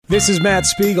This is Matt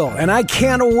Spiegel, and I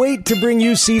can't wait to bring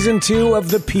you Season 2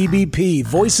 of the PBP,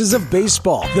 Voices of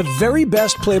Baseball. The very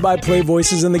best play-by-play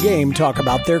voices in the game talk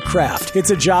about their craft. It's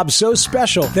a job so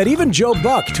special that even Joe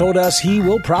Buck told us he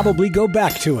will probably go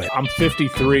back to it. I'm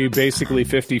 53, basically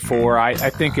 54. I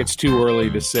think it's too early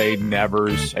to say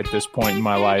nevers at this point in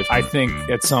my life. I think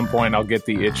at some point I'll get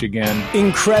the itch again.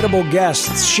 Incredible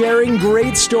guests sharing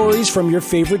great stories from your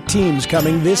favorite teams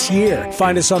coming this year.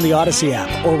 Find us on the Odyssey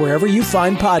app or wherever you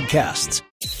find podcasts.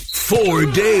 4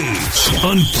 days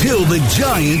until the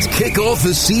Giants kick off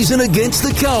the season against the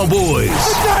Cowboys.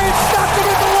 The Giants stopped him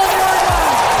at the 1-yard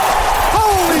line.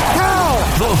 Holy cow!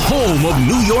 The home of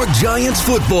New York Giants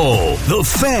football. The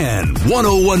Fan,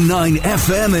 101.9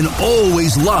 FM, and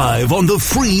always live on the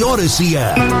free Odyssey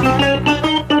app.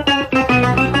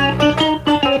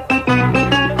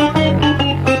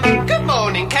 Good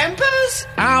morning, campers.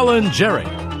 Alan Jerry.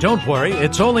 Don't worry,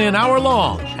 it's only an hour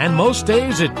long, and most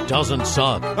days it doesn't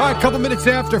suck. All right, a couple minutes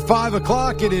after 5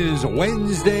 o'clock. It is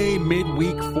Wednesday,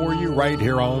 midweek for you right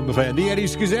here on The Fan. The Eddie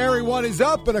Schizzeri one is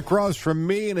up, and across from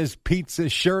me in his pizza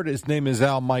shirt, his name is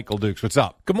Al Michael Dukes. What's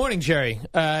up? Good morning, Jerry.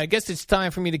 I guess it's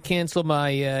time for me to cancel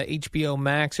my HBO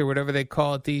Max or whatever they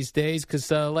call it these days,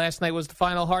 because last night was the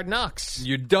final Hard Knocks.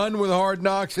 You're done with Hard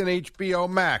Knocks and HBO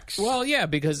Max. Well, yeah,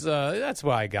 because that's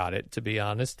why I got it, to be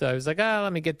honest. I was like,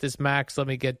 let me get this Max, let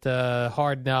me get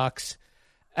Hard Knocks.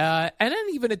 And then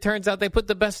even it turns out they put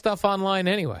the best stuff online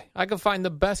anyway. I can find the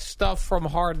best stuff from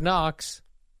Hard Knocks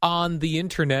on the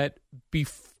internet. They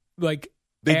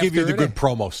give you the good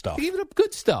promo stuff. They give you the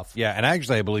good stuff. Yeah, and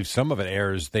actually I believe some of it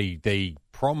airs, they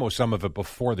promo some of it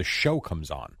before the show comes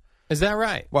on. Is that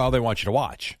right? Well, they want you to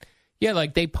watch. Yeah,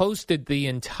 like they posted the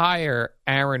entire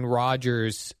Aaron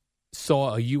Rodgers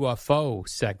saw a UFO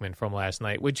segment from last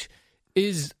night, which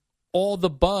is all the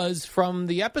buzz from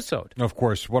the episode. Of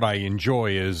course, what I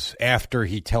enjoy is after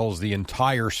he tells the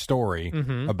entire story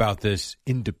about this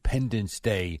Independence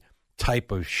Day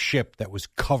type of ship that was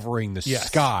covering the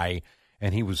sky,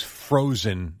 and he was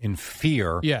frozen in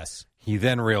fear. Yes. He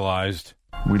then realized.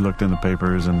 We looked in the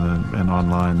papers and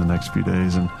online the next few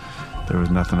days, and there was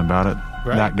nothing about it.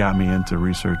 Right. That got me into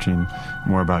researching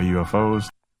more about UFOs.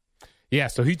 Yeah,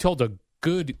 so he told a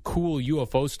good, cool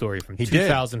UFO story from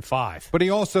 2005. But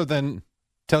he also then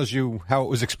tells you how it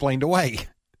was explained away.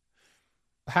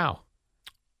 How?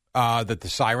 That the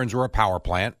sirens were a power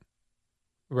plant.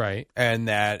 Right. And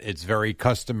that it's very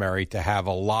customary to have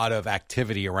a lot of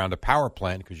activity around a power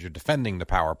plant because you're defending the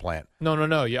power plant.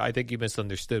 No. Yeah, I think you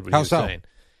misunderstood what How he was so? saying.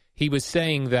 He was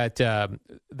saying that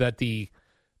that the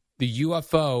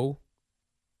UFO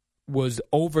was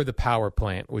over the power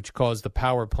plant, which caused the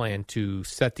power plant to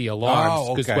set the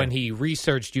alarms. Because when he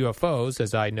researched UFOs,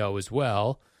 as I know as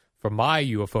well from my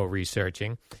UFO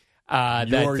researching,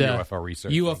 UFO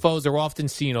researching. UFOs are often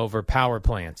seen over power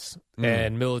plants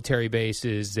and military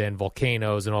bases and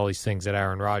volcanoes and all these things that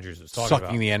Aaron Rodgers was talking about.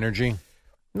 Sucking the energy?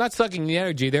 Not sucking the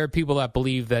energy. There are people that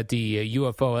believe that the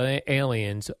UFO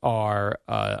aliens are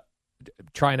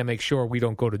trying to make sure we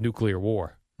don't go to nuclear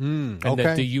war. And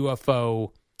that the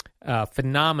UFO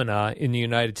phenomena in the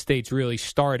United States really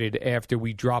started after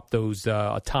we dropped those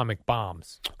atomic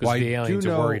bombs because the aliens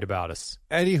are worried about us.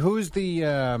 Eddie, who's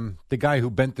the guy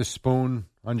who bent the spoon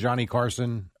on Johnny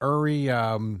Carson? Uri,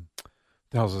 the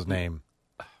hell's his name?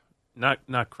 Not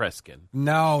Kreskin.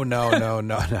 No,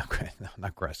 not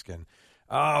Kreskin.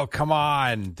 Oh, come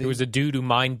on. There was a dude who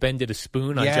mind-bended a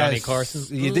spoon on Johnny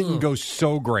Carson. It didn't go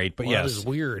so great, but yes. That was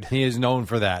weird. He is known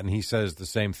for that, and he says the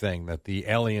same thing, that the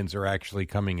aliens are actually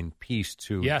coming in peace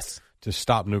to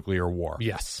stop nuclear war.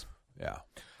 Yes. Yeah.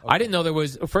 Okay. I didn't know there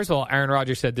was, first of all, Aaron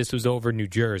Rodgers said this was over New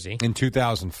Jersey. In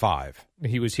 2005.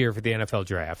 He was here for the NFL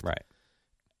draft. Right.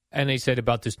 And they said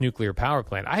about this nuclear power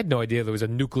plant. I had no idea there was a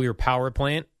nuclear power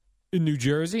plant in New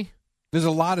Jersey. There's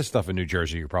a lot of stuff in New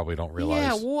Jersey you probably don't realize.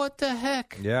 Yeah, what the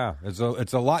heck? Yeah, it's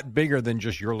a lot bigger than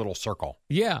just your little circle.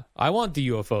 Yeah, I want the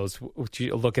UFOs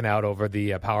looking out over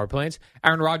the power plants.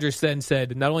 Aaron Rodgers then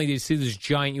said, not only did he see this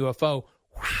giant UFO,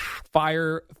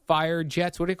 fire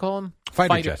jets, what do you call them?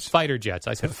 Jets. Fighter jets.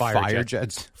 I said fire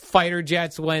jets. Fighter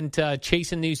jets went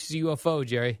chasing these UFO,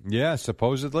 Jerry. Yeah,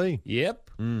 supposedly.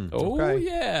 Yep. Okay.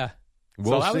 Yeah.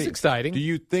 We'll so that was exciting. Do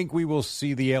you think we will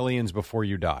see the aliens before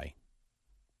you die?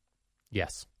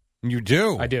 Yes. You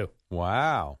do? I do.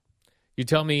 Wow. You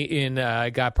tell me I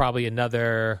got probably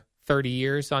another 30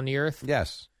 years on the Earth?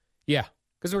 Yes. Yeah,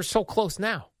 because we're so close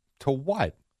now. To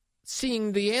what?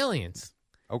 Seeing the aliens.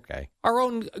 Okay. Our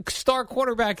own star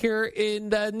quarterback here in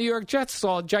the New York Jets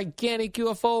saw a gigantic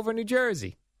UFO over New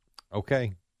Jersey.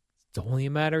 Okay. It's only a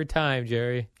matter of time,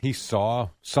 Jerry. He saw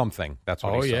something. That's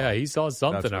what he saw. Oh, yeah, he saw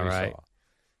something, all right.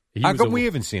 How come we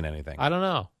haven't seen anything? I don't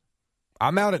know.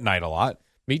 I'm out at night a lot.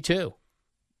 Me too.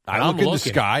 I look in the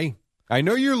sky. I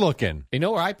know you're looking. You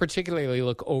know where I particularly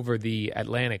look? Over the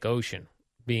Atlantic Ocean,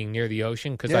 being near the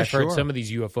ocean, because I've heard some of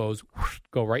these UFOs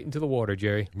go right into the water,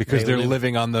 Jerry. Because they're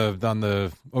living on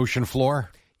the ocean floor?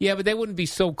 Yeah, but they wouldn't be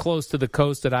so close to the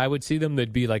coast that I would see them.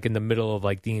 They'd be like in the middle of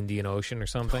like the Indian Ocean or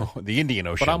something. Oh, the Indian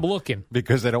Ocean. But I'm looking.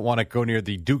 Because they don't want to go near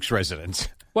the Duke's residence.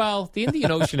 Well, the Indian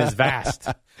Ocean is vast.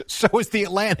 So is the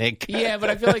Atlantic. Yeah,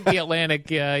 but I feel like the Atlantic,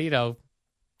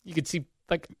 you could see,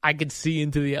 like, I could see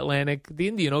into the Atlantic. The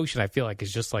Indian Ocean, I feel like,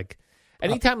 is just like,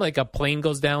 anytime like a plane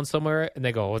goes down somewhere and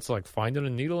they go, it's like finding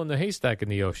a needle in the haystack in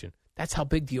the ocean. That's how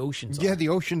big the oceans are. Yeah, the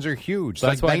oceans are huge. So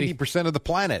that's like 90% of the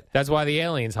planet. That's why the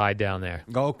aliens hide down there.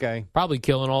 Okay. Probably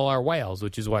killing all our whales,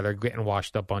 which is why they're getting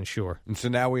washed up on shore. And so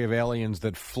now we have aliens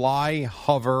that fly,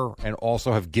 hover, and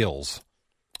also have gills.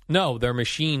 No, their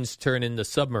machines turn into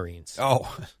submarines.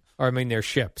 Oh. Or, I mean, they're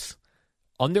ships.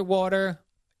 Underwater,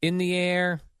 in the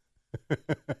air.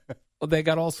 Well, they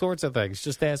got all sorts of things.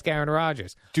 Just ask Aaron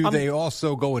Rodgers. Do they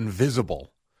also go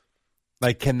invisible?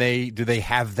 Like, do they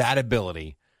have that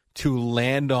ability to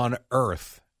land on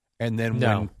Earth, and then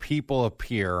when people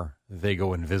appear, they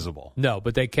go invisible? No,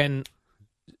 but they can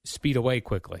speed away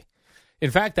quickly.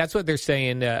 In fact, that's what they're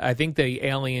saying. I think the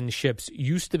alien ships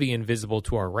used to be invisible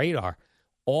to our radar.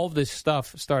 All of this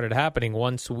stuff started happening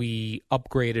once we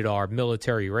upgraded our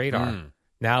military radar.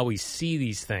 Now we see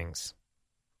these things.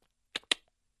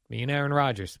 Me and Aaron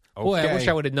Rodgers. Okay. Boy, I wish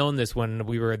I would have known this when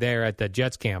we were there at the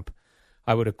Jets camp.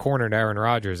 I would have cornered Aaron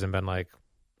Rodgers and been like,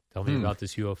 tell me about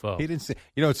this UFO. He didn't.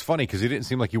 It's funny because he didn't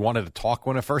seem like he wanted to talk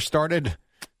when it first started.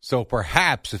 So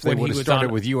perhaps if they would have started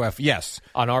with UFO, yes,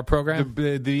 on our program,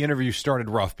 the interview started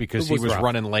rough because he was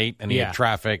running late and he had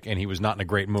traffic and he was not in a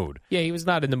great mood. Yeah, he was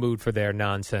not in the mood for their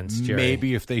nonsense, Jerry.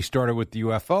 Maybe if they started with the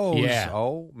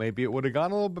UFOs, maybe it would have gone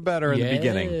a little bit better in the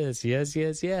beginning.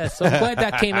 Yes. So I'm glad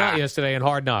that came out yesterday in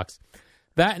Hard Knocks.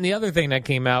 That and the other thing that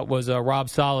came out was Rob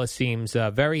Saleh seems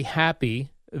very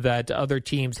happy that other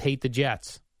teams hate the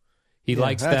Jets. He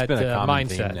likes that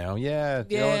mindset now.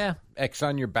 Yeah. X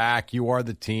on your back. You are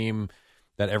the team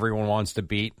that everyone wants to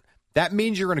beat. That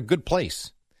means you're in a good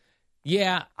place.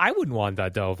 Yeah, I wouldn't want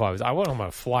that, though. I wouldn't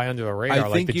want to fly under the radar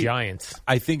like the Giants.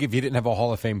 I think if you didn't have a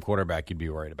Hall of Fame quarterback, you'd be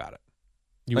worried about it.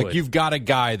 Would. You've got a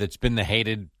guy that's been the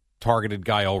hated, targeted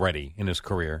guy already in his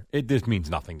career. This means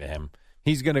nothing to him.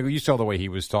 He's going to. You saw the way he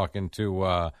was talking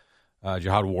to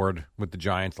Jihad Ward with the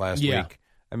Giants last week.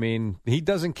 I mean, he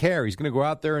doesn't care. He's going to go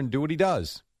out there and do what he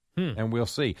does, and we'll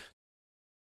see.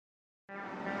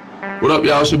 What up,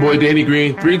 y'all? It's your boy Danny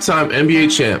Green, 3-time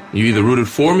NBA champ. You either rooted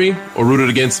for me or rooted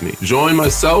against me. Join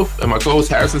myself and my co-host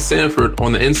Harrison Sanford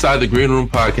on the Inside the Green Room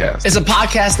podcast. It's a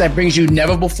podcast that brings you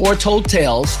never-before-told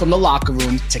tales from the locker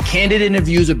room to candid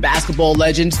interviews with basketball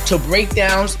legends to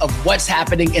breakdowns of what's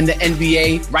happening in the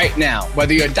NBA right now.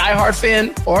 Whether you're a diehard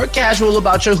fan or casual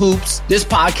about your hoops, this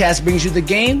podcast brings you the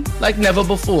game like never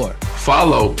before.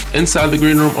 Follow Inside the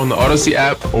Green Room on the Odyssey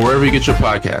app or wherever you get your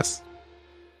podcasts.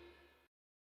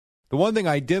 The one thing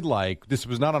I did like, this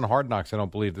was not on Hard Knocks, I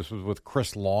don't believe. This was with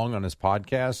Chris Long on his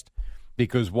podcast,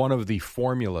 because one of the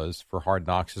formulas for Hard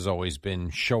Knocks has always been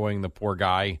showing the poor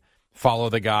guy, follow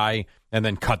the guy, and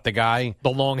then cut the guy.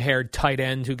 The long-haired tight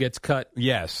end who gets cut.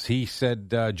 Yes. He said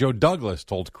Joe Douglas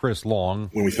told Chris Long.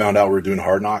 When we found out we were doing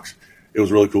Hard Knocks, it was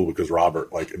really cool because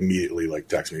Robert immediately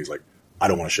texted me. He's like, I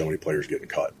don't want to show any players getting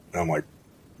cut. And I'm like,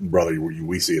 brother,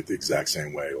 we see it the exact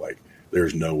same way.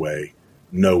 There's no way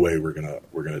we're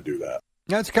gonna do that.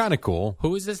 That's kind of cool.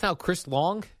 Who is this now? Chris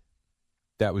Long?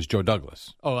 That was Joe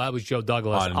Douglas. Oh, that was Joe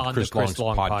Douglas on the Chris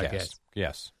Long podcast.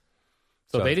 Yes.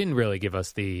 So they didn't really give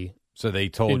us the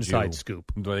inside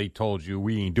scoop. They told you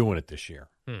we ain't doing it this year.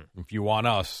 If you want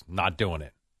us, not doing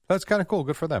it. That's kind of cool.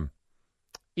 Good for them.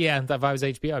 Yeah, if I was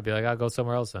HBO, I'd be like, I'll go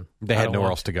somewhere else then. They had nowhere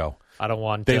else to go. I don't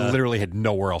want... They literally had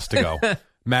nowhere else to go.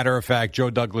 Matter of fact, Joe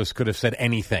Douglas could have said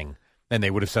anything, and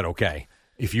they would have said, okay.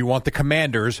 If you want the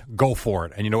Commanders, go for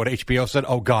it. And you know what HBO said?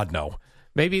 Oh, God, no.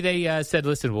 Maybe they said,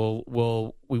 listen,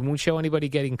 we won't show anybody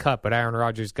getting cut, but Aaron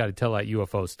Rodgers got to tell that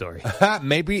UFO story.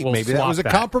 maybe that was a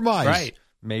compromise. Right.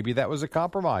 Maybe that was a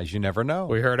compromise. You never know.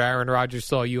 We heard Aaron Rodgers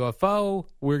saw a UFO.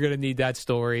 We're going to need that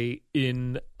story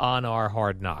on our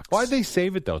Hard Knocks. Why'd they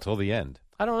save it, though, till the end?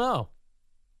 I don't know.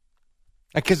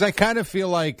 Because I kind of feel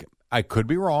like I could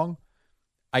be wrong.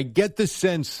 I get the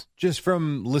sense, just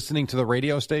from listening to the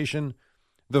radio station,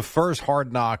 the first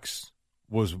Hard Knocks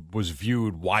was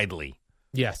viewed widely.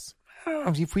 Yes.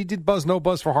 If we did buzz, no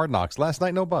buzz for Hard Knocks. Last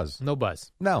night, no buzz. No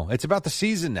buzz. No, it's about the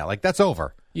season now. That's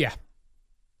over. Yeah.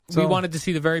 So, we wanted to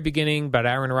see the very beginning about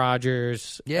Aaron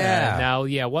Rodgers. Yeah.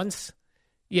 Now, once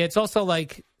Yeah, it's also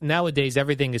like nowadays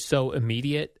everything is so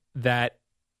immediate that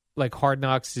like Hard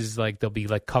Knocks is like they'll be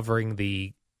like covering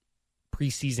the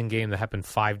preseason game that happened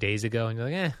 5 days ago, and you're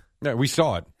like, Yeah, we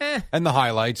saw it. And the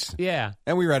highlights. Yeah.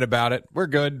 And we read about it. We're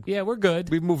good. Yeah, we're good.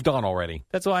 We've moved on already.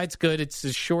 That's why it's good. It's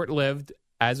short-lived.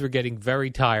 As we're getting very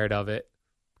tired of it,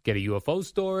 get a UFO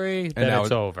story, then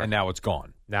it's over. And now it's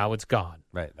gone. Now it's gone.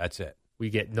 Right, that's it. We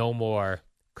get no more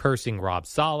cursing Rob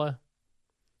Saleh,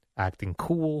 acting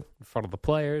cool in front of the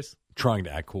players. Trying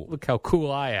to act cool. Look how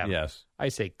cool I am. Yes. I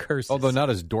say curses. Although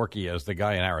not as dorky as the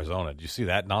guy in Arizona. Did you see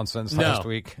that nonsense last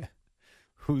week?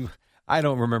 I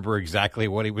don't remember exactly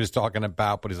what he was talking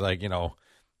about, but he's like,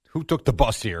 who took the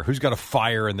bus here? Who's got a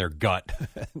fire in their gut?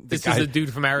 This is a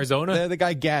dude from Arizona? The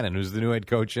guy Gannon, who's the new head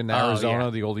coach in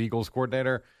Arizona, the old Eagles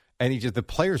coordinator. And the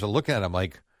players are looking at him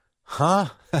like, huh?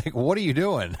 Like, what are you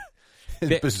doing?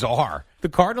 It's bizarre. The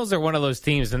Cardinals are one of those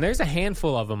teams, and there's a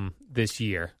handful of them this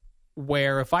year,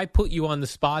 where if I put you on the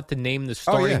spot to name the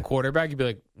starting quarterback, you'd be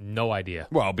like, no idea.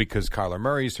 Well, because Kyler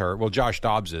Murray's hurt. Well, Josh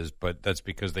Dobbs is, but that's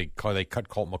because they cut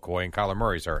Colt McCoy and Kyler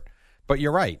Murray's hurt. But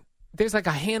you're right. There's like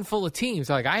a handful of teams.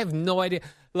 Like, I have no idea,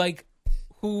 like,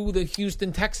 who the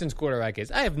Houston Texans quarterback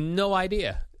is. I have no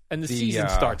idea. And the season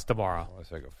starts tomorrow. Let's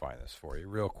see if I can find this for you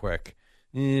real quick.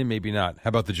 Maybe not. How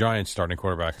about the Giants starting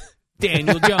quarterback?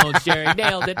 Daniel Jones, Jerry.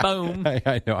 Nailed it. Boom.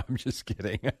 I know. I'm just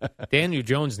kidding. Daniel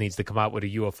Jones needs to come out with a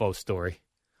UFO story.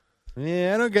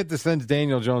 Yeah, I don't get the sense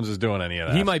Daniel Jones is doing any of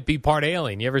that. He might be part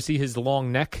alien. You ever see his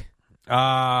long neck?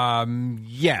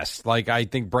 Yes. Like, I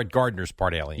think Brett Gardner's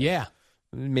part alien. Yeah.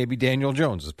 Maybe Daniel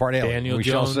Jones is part alien. Daniel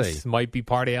Jones might be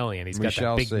part alien. He's got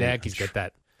that big neck. He's got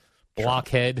that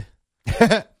blockhead.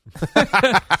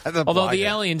 Although the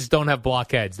aliens don't have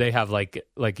blockheads. They have, like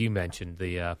you mentioned,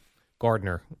 the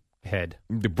Gardner head.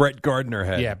 The Brett Gardner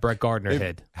head. Yeah, Brett Gardner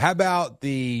head. How about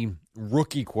the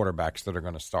rookie quarterbacks that are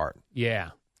going to start? Yeah.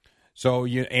 So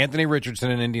Anthony Richardson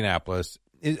in Indianapolis.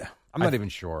 I'm not even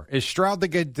sure. Is Stroud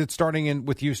that's starting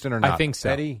with Houston or not? I think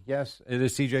so. Eddie? Yes. It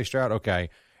is C.J. Stroud? Okay.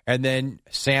 And then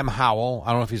Sam Howell.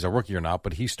 I don't know if he's a rookie or not,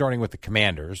 but he's starting with the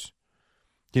Commanders.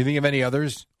 Do you think of any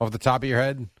others off the top of your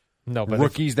head? No, but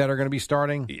rookies that are going to be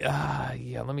starting?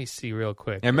 Yeah, let me see real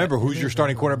quick. And remember, who's your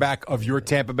starting quarterback of your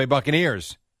Tampa Bay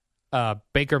Buccaneers?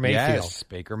 Baker Mayfield. Yes,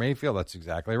 Baker Mayfield. That's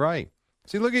exactly right.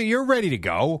 See, look at you're ready to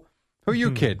go. Who are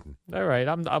you kidding? All right,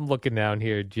 I'm looking down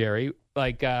here, Jerry.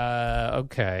 Like,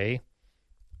 okay,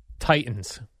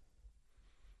 Titans.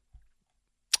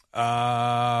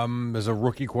 As a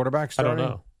rookie quarterback starting? I don't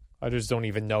know. I just don't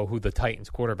even know who the Titans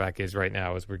quarterback is right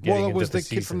now as we're getting into the season. Well, it was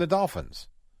the kid from the Dolphins.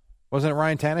 Wasn't it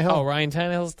Ryan Tannehill? Oh, Ryan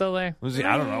Tannehill's still there? Was he?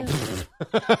 I don't know.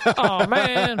 Oh,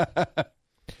 man.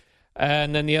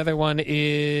 And then the other one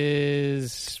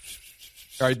is...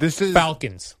 All right, this is...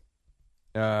 Falcons.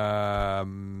 Is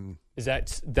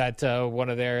that one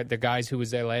of their guys who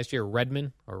was there last year,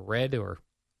 Redman or Red or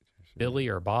Billy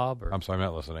or Bob? Or... I'm sorry, I'm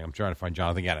not listening. I'm trying to find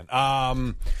Jonathan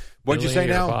Gannon. What'd you say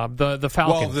now? Bob? The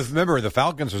Falcons. Well, remember, the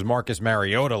Falcons was Marcus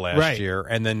Mariota last year,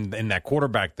 and then in that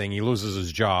quarterback thing, he loses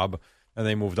his job, and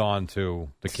they moved on to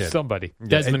the kid. Somebody.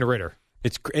 Desmond Ridder.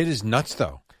 It is nuts,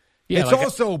 though. Yeah, it's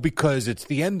also because it's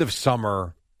the end of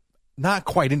summer, not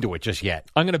quite into it just yet.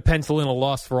 I'm going to pencil in a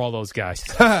loss for all those guys.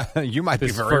 You might be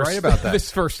very right about that.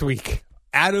 This first week.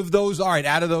 Out of those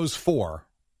four,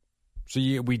 so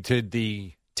we did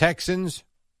the Texans,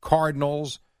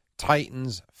 Cardinals,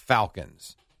 Titans,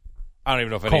 Falcons. I don't even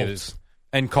know if any of this.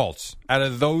 And Colts. Out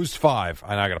of those five,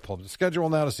 and I got to pull up the schedule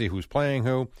now to see who's playing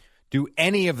who. Do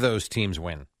any of those teams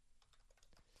win?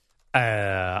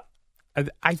 I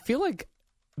feel like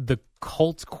the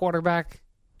Colts quarterback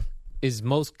is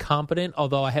most competent,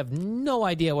 although I have no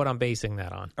idea what I'm basing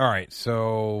that on. All right,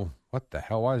 so what the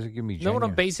hell? Why does it give me You know what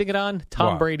I'm basing it on?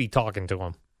 Tom Brady talking to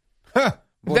him.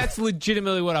 That's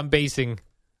legitimately what I'm basing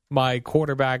my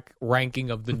quarterback ranking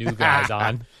of the new guys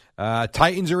on.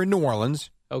 Titans are in New Orleans.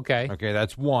 Okay,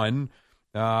 that's one.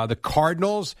 The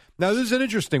Cardinals. Now, this is an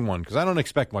interesting one because I don't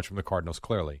expect much from the Cardinals,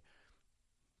 clearly.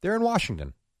 They're in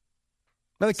Washington.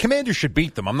 Now, the Commanders should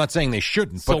beat them. I'm not saying they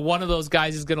shouldn't. So one of those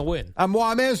guys is going to win. I'm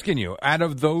asking you, out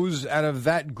of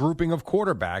that grouping of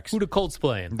quarterbacks. Who the Colts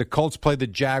playing? The Colts play the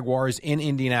Jaguars in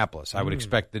Indianapolis. I would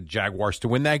expect the Jaguars to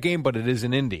win that game, but it is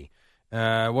in Indy.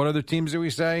 What other teams did we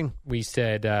say? We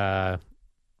said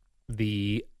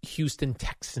the Houston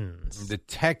Texans. The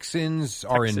Texans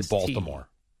are in Baltimore.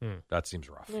 That seems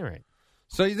rough. All right.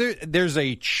 So there's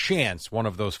a chance one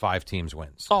of those five teams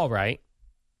wins. All right.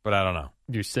 But I don't know.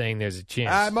 You're saying there's a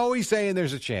chance. I'm always saying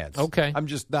there's a chance. Okay. I'm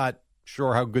just not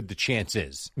sure how good the chance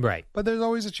is. Right. But there's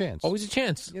always a chance. Always a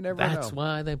chance. You never know. That's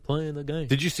why they play the game.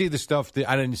 Did you see the stuff?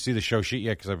 I didn't see the show sheet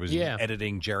yet because I was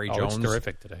editing Jerry Jones. It's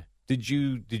terrific today. Did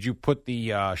you put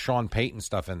the Sean Payton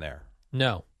stuff in there?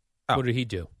 No. Oh. What did he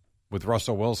do? With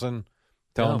Russell Wilson?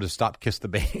 Tell him to stop kissing the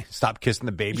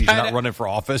babies. Yeah, You're not running for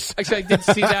office. Actually, I did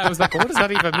see that. I was like, what does that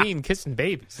even mean, kissing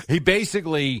babies? He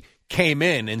basically came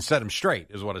in and set him straight,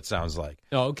 is what it sounds like.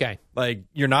 Oh, okay. Like,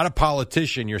 you're not a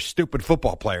politician. You're a stupid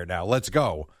football player now. Let's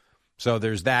go. So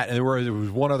there's that. And there was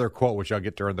one other quote, which I'll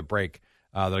get during the break,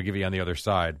 that I'll give you on the other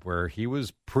side, where he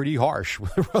was pretty harsh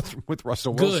with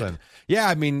Russell Wilson. Good. Yeah,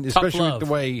 I mean, especially with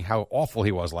love. how awful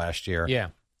he was last year. Yeah.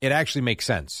 It actually makes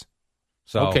sense.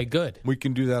 So okay, good. We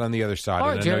can do that on the other side. All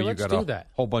right, and I Jerry, know you let's got do a that.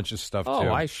 whole bunch of stuff, too.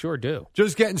 Oh, I sure do.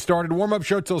 Just getting started. Warm-up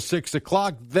show till 6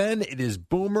 o'clock. Then it is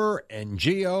Boomer and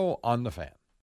Gio on the Fan.